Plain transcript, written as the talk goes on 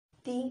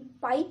The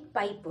Pied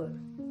Piper.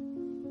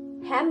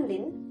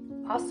 Hamelin,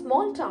 a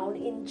small town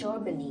in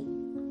Germany,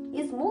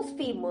 is most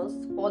famous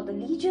for the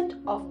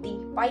legend of the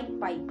Pied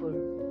Piper.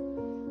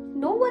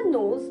 No one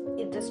knows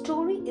if the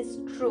story is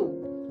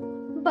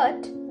true,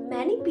 but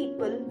many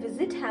people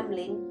visit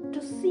Hamelin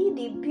to see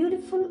the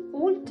beautiful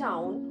old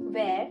town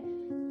where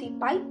the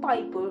Pied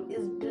Piper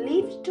is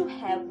believed to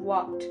have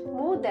walked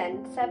more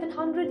than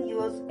 700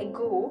 years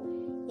ago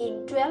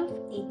in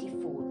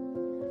 1284.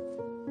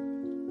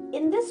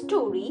 In this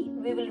story,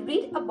 we will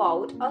read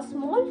about a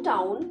small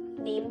town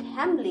named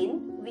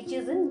Hamelin, which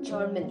is in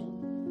Germany.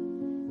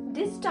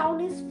 This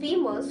town is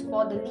famous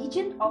for the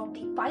legend of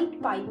the Pied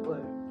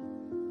Piper.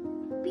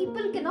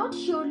 People cannot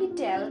surely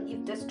tell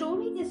if the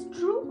story is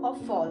true or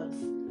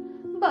false,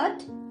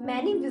 but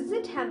many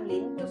visit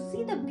Hamelin to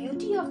see the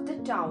beauty of the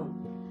town,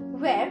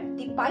 where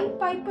the Pied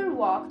Piper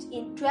walked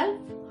in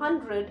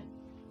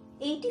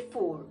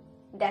 1284,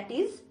 that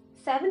is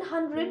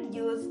 700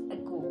 years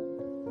ago.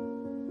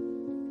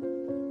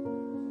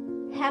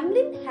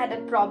 Hamelin had a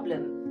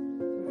problem.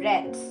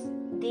 Rats.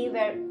 They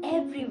were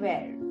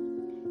everywhere.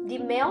 The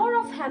mayor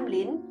of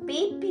Hamelin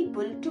paid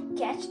people to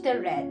catch the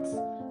rats,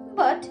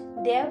 but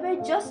there were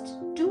just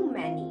too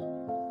many.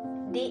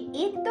 They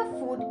ate the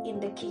food in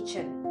the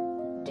kitchen.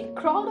 They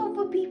crawled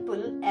over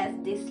people as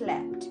they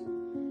slept.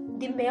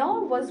 The mayor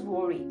was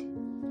worried.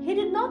 He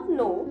did not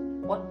know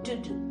what to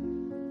do.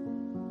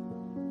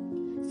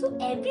 So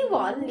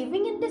everyone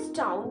living in this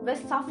town was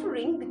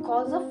suffering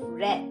because of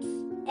rats,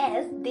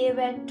 as there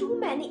were too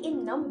many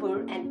in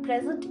number and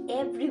present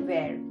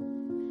everywhere.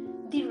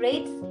 The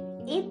rats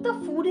ate the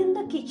food in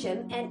the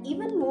kitchen and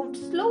even moved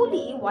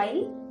slowly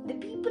while the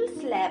people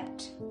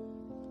slept.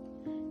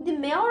 The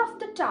mayor of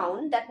the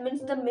town, that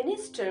means the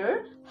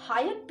minister,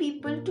 hired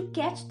people to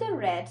catch the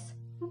rats,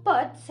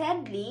 but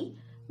sadly,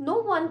 no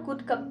one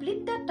could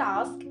complete the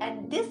task,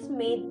 and this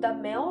made the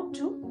mayor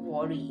to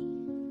worry.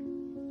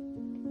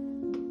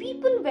 The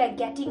people were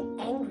getting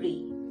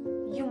angry.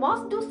 "You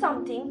must do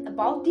something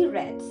about the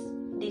rats,"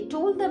 they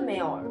told the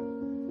mayor.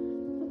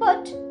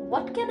 "But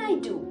what can I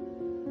do?"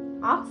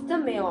 asked the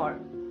mayor.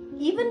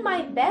 "Even my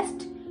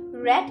best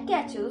rat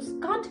catchers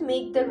can't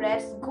make the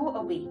rats go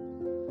away.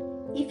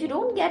 If you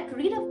don't get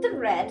rid of the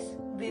rats,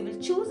 we will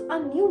choose a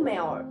new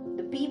mayor,"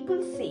 the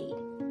people said.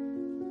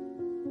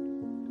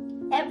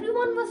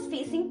 Everyone was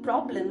facing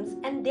problems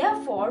and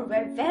therefore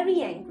were very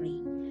angry.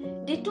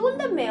 They told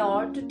the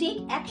mayor to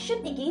take action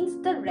against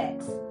the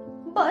rats.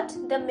 But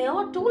the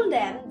mayor told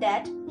them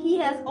that he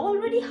has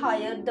already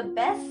hired the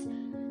best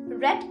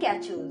rat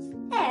catchers,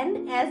 and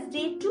as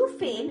they too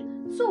failed,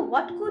 so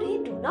what could he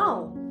do now?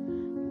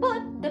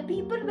 But the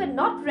people were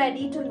not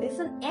ready to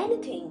listen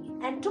anything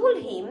and told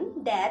him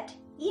that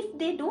if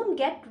they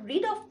don't get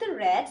rid of the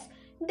rats,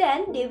 then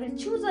they will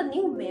choose a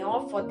new mayor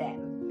for them.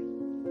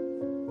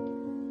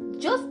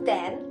 Just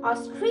then, a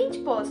strange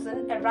person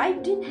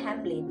arrived in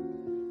Hamelin.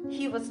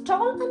 He was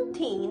tall and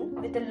thin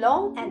with a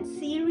long and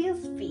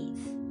serious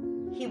face.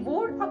 He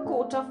wore a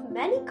coat of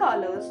many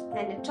colors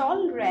and a tall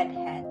red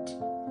hat.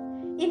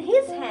 In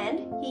his hand,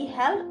 he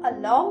held a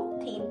long,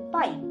 thin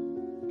pipe.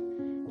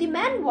 The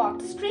man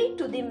walked straight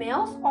to the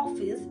mayor's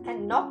office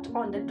and knocked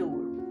on the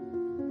door.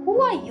 "Who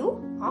are you?"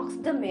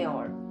 asked the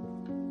mayor.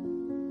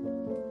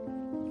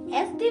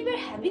 As they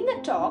were having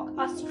a talk,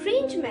 a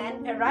strange man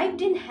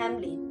arrived in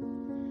Hamelin.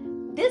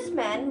 This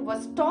man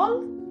was tall,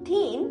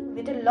 thin,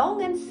 with a long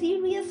and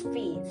serious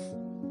face.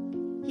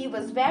 He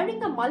was wearing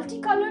a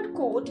multicolored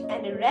coat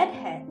and a red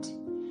hat,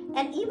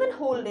 and even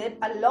holded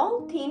a long,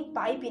 thin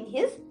pipe in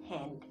his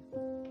hand.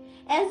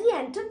 As he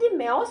entered the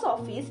mayor's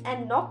office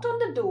and knocked on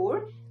the door,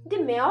 the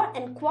mayor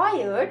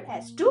inquired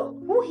as to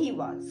who he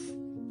was.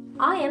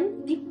 "I am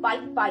the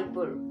Pied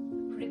Piper,"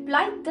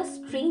 replied the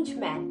strange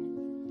man.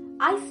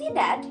 "I see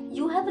that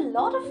you have a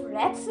lot of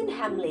rats in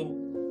Hamelin.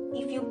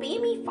 If you pay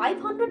me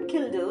 500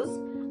 guilders,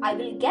 I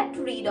will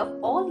get rid of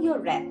all your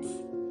rats."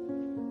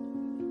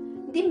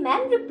 The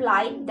man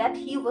replied that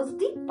he was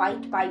the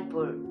Pied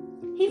Piper.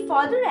 He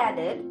further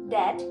added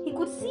that he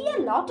could see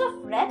a lot of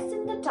rats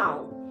in the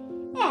town,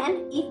 and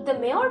if the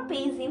mayor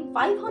pays him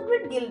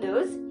 500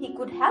 guilders, he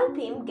could help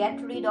him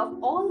get rid of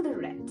all the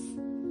rats.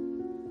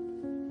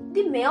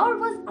 The mayor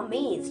was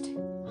amazed.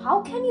 "How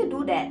can you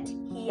do that?"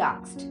 he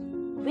asked.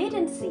 "Wait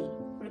and see,"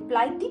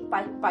 replied the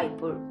Pied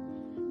Piper.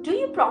 "Do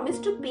you promise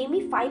to pay me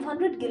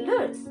 500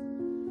 guilders?"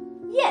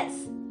 "Yes,"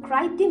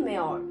 cried the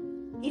mayor.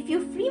 "If you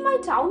free my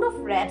town of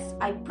rats,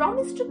 I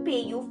promise to pay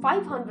you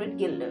 500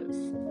 guilders."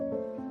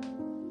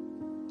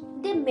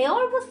 The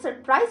mayor was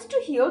surprised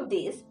to hear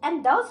this and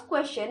thus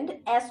questioned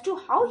as to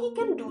how he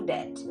can do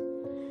that.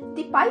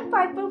 The Pied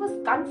Piper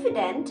was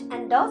confident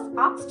and thus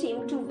asked him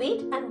to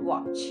wait and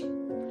watch.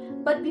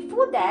 But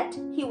before that,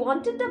 he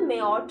wanted the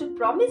mayor to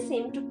promise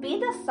him to pay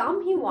the sum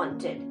he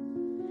wanted.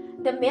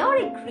 The mayor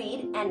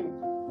agreed and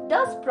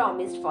thus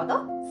promised for the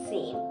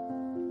same.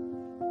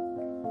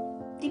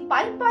 The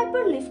Pied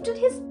Piper lifted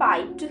his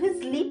pipe to his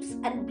lips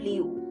and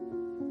blew.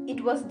 It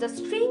was the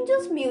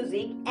strangest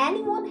music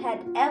anyone had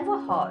ever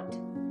heard.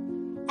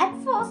 At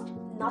first,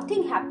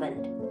 nothing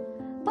happened.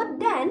 But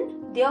then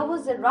there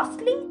was a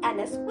rustling and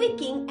a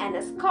squeaking and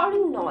a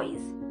scurrying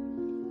noise.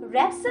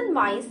 Rats and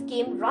mice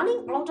came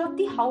running out of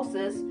the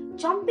houses,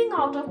 jumping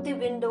out of the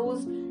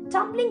windows,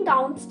 tumbling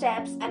down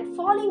steps and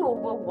falling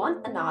over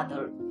one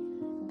another.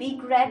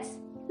 Big rats,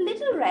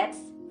 little rats,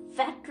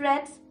 fat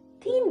rats,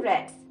 thin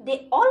rats,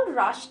 they all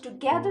rushed to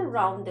gather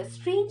round the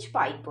strange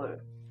piper.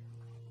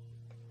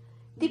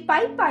 The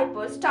pipe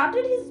piper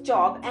started his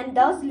job and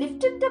thus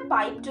lifted the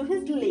pipe to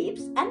his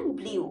lips and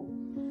blew.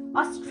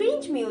 A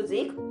strange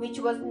music which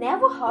was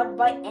never heard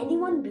by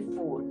anyone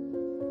before.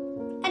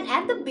 And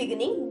at the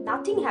beginning,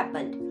 nothing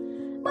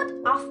happened. But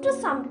after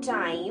some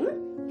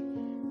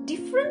time,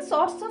 different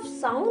sorts of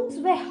sounds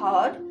were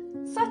heard,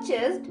 such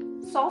as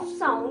soft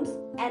sounds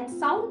and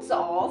sounds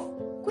of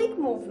quick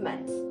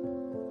movements.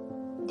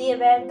 They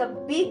were the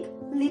big,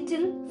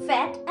 little,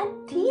 fat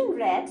and thin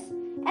rats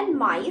and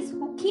mice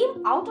who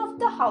came out of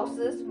the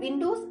houses,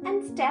 windows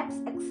and steps,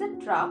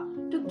 etc.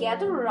 to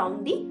gather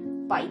around the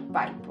pipe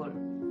piper.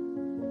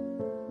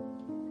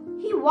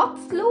 He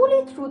walked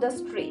slowly through the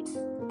streets,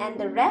 and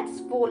the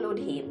rats followed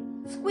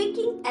him,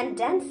 squeaking and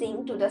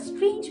dancing to the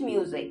strange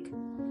music.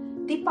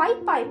 The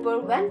pipe piper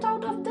went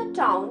out of the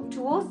town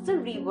towards the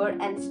river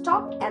and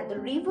stopped at the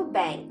river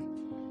bank.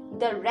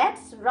 The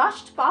rats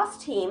rushed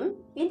past him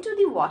into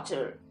the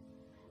water.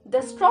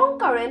 The strong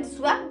current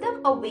swept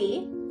them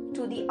away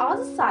to the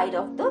other side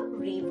of the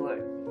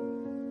river.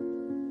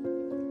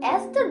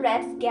 As the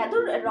rats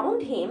gathered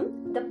around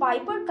him, the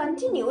piper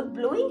continued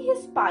blowing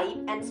his pipe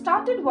and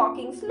started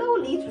walking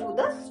slowly through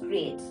the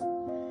streets.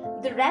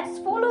 The rats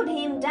followed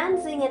him,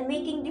 dancing and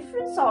making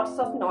different sorts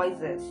of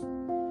noises.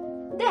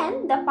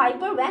 Then the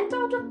piper went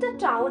out of the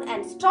town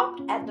and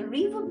stopped at the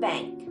river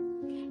bank.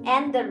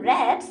 And the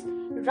rats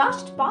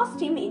rushed past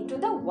him into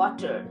the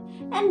water.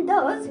 And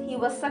thus he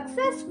was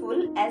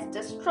successful as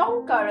the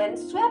strong current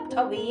swept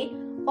away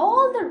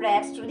all the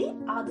rats to the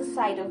other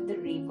side of the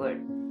river.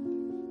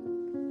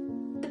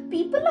 The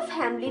people of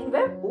Hamlin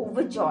were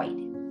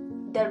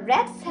overjoyed. The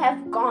rats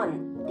have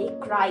gone, they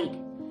cried.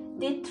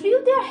 They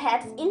threw their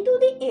hats into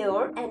the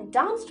air and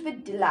danced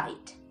with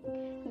delight.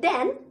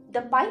 Then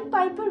the pipe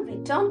piper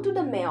returned to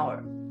the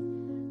mayor.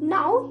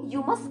 Now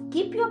you must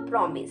keep your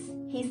promise,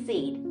 he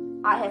said.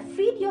 I have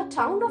freed your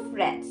town of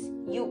rats.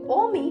 You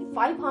owe me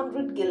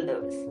 500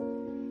 guilders.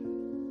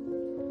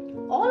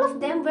 All of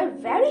them were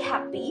very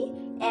happy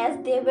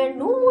as there were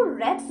no more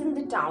rats in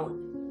the town.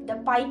 The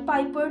pipe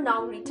piper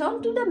now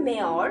returned to the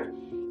mayor,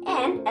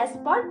 and as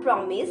per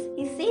promise,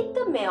 he said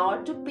the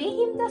mayor to pay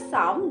him the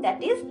sum,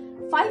 that is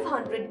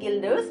 500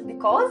 guilders,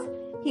 because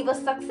he was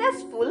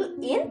successful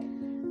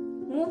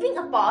in moving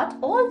apart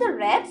all the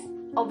rats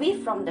away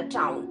from the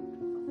town.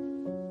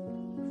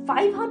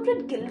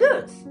 500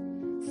 guilders,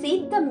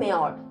 said the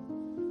mayor.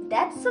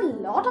 That's a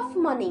lot of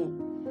money.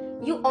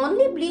 You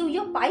only blew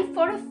your pipe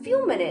for a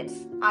few minutes.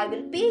 I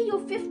will pay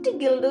you 50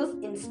 guilders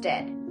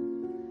instead.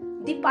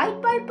 The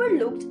pipe piper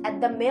looked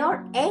at the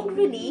mayor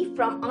angrily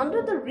from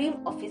under the rim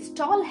of his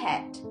tall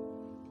hat.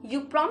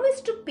 You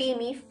promised to pay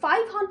me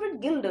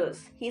 500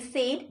 guilders, he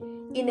said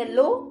in a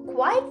low,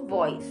 quiet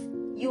voice.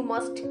 You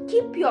must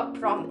keep your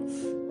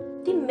promise.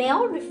 The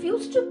mayor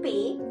refused to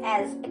pay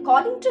as,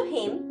 according to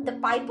him, the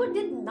piper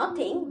did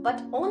nothing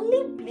but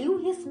only blew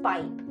his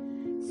pipe.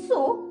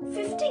 So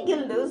 50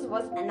 guilders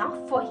was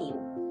enough for him.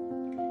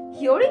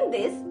 Hearing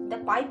this,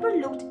 the piper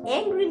looked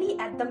angrily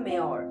at the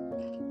mayor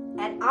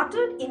and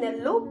uttered in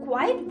a low,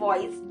 quiet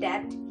voice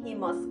that he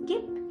must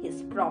keep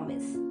his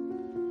promise.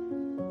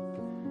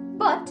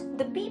 But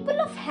the people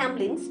of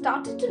Hamlin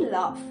started to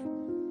laugh.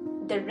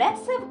 The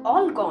rats have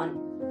all gone.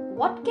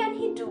 What can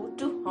he do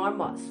to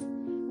harm us?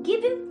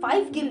 Give him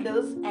 5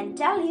 guilders and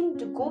tell him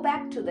to go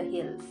back to the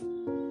hills.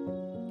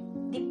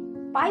 The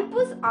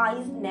piper's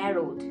eyes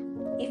narrowed.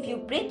 If you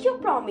break your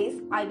promise,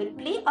 I will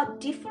play a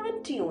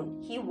different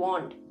tune, he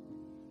warned.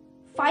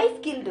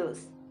 5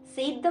 guilders,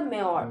 said the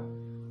mayor,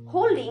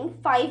 holding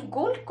 5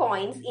 gold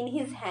coins in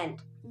his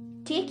hand.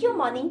 Take your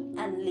money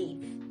and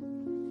leave.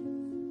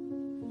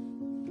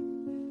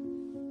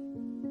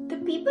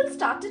 The people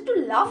started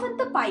to laugh at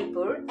the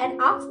piper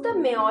and asked the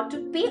mayor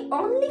to pay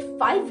only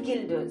 5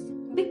 guilders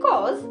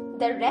because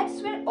the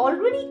rats were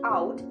already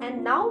out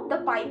and now the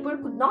piper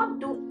could not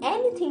do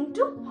anything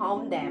to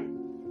harm them.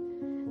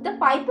 The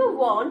piper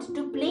warned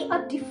to play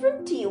a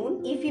different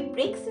tune if he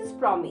breaks his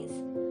promise.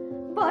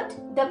 But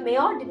the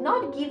mayor did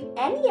not give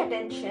any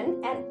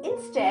attention and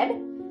instead,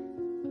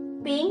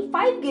 paying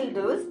 5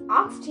 guilders,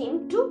 asked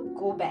him to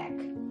go back.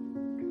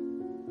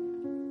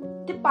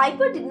 The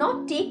piper did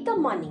not take the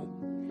money.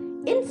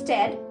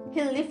 Instead,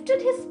 he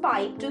lifted his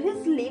pipe to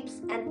his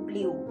lips and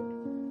blew.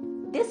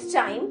 This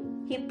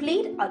time, he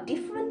played a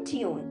different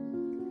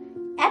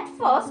tune. At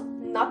first,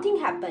 nothing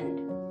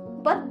happened.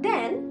 But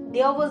then,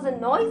 there was a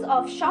noise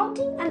of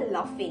shouting and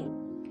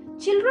laughing.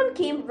 Children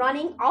came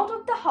running out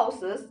of the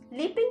houses,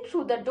 leaping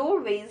through the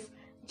doorways,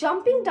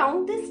 jumping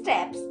down the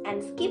steps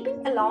and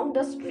skipping along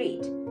the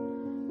street.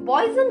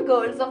 Boys and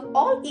girls of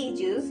all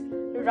ages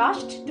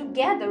rushed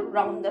together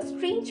round the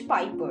strange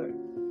piper.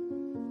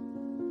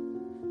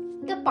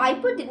 The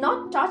piper did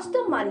not touch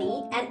the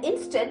money and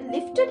instead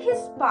lifted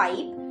his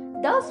pipe,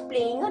 thus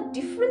playing a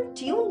different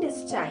tune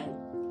this time.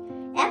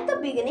 At the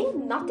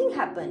beginning, nothing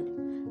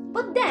happened.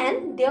 But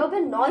then there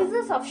were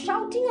noises of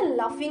shouting and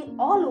laughing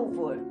all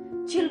over.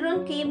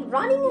 Children came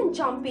running and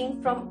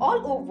jumping from all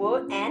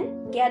over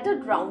and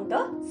gathered round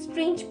the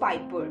strange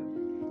piper.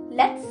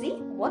 Let's see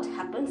what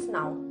happens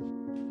now.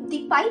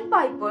 The Pied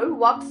Piper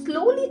walked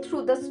slowly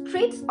through the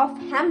streets of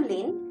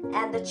Hamelin,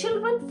 and the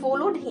children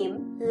followed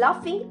him,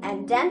 laughing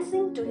and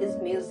dancing to his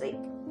music.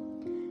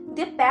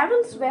 Their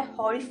parents were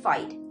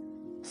horrified.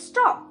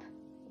 "Stop!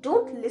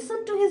 Don't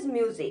listen to his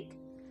music.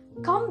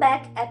 Come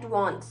back at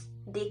once,"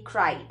 they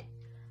cried.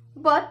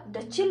 But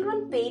the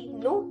children paid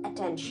no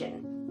attention.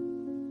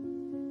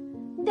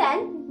 Then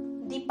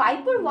the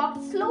piper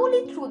walked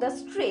slowly through the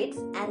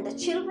streets, and the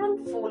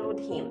children followed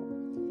him.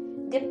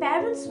 Their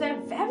parents were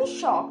very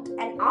shocked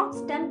and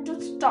asked them to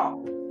stop.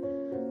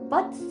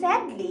 But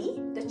sadly,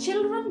 the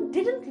children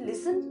didn't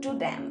listen to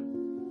them.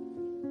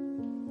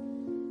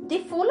 They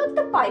followed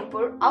the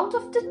piper out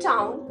of the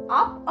town,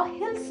 up a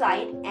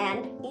hillside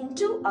and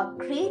into a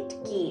great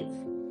cave.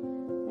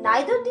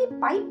 Neither the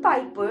Pied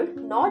Piper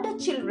nor the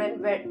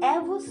children were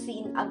ever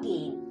seen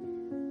again.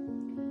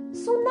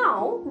 So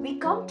now we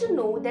come to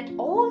know that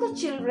all the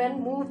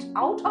children moved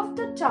out of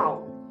the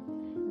town.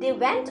 They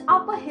went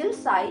up a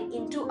hillside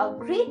into a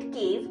great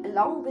cave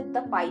along with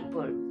the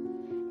piper.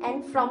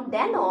 And from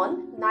then on,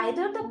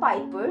 neither the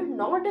piper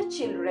nor the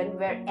children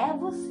were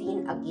ever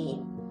seen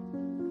again.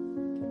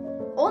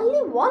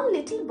 Only one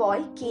little boy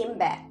came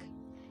back.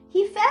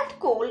 He felt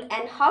cold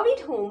and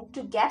hurried home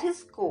to get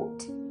his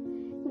coat.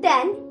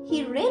 Then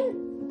he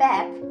ran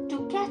back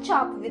to catch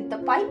up with the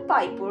Pied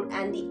Piper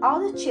and the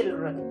other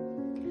children.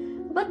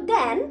 But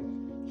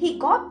then he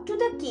got to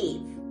the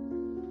cave.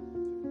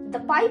 The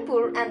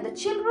piper and the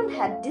children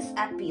had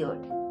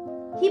disappeared.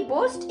 He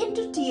burst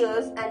into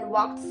tears and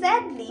walked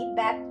sadly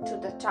back to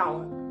the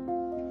town.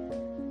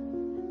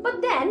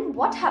 But then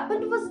what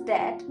happened was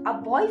that a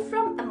boy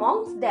from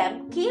amongst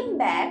them came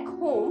back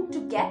home to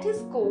get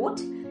his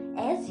coat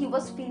as he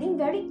was feeling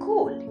very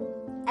cold.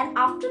 And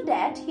after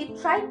that he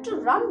tried to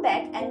run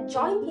back and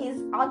join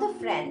his other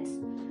friends.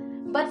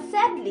 But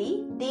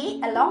sadly, they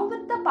along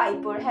with the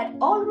piper had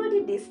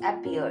already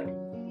disappeared.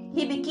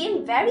 He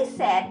became very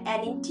sad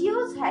and in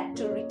tears had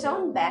to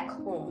return back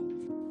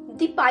home.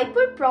 The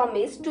piper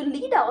promised to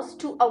lead us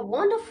to a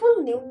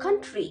wonderful new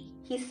country,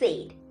 he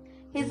said.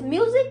 His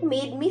music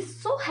made me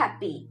so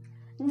happy.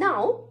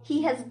 Now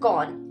he has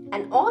gone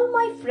and all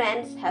my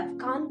friends have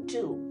gone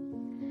too.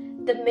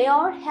 The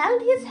mayor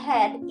held his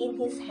head in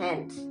his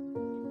hands.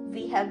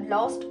 We have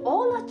lost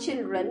all our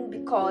children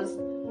because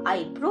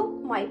I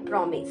broke my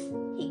promise,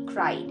 he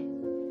cried.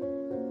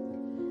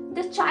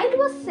 The child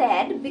was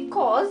sad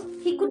because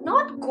he could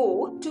not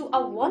go to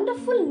a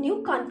wonderful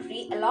new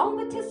country along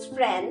with his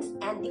friends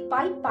and the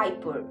Pied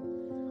Piper.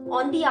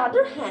 On the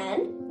other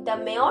hand, the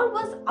mayor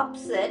was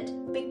upset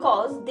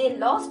because they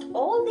lost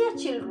all their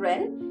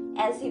children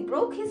as he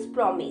broke his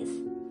promise.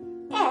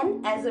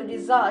 And as a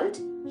result,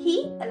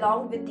 he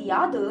along with the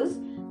others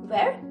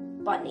were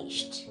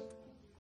punished.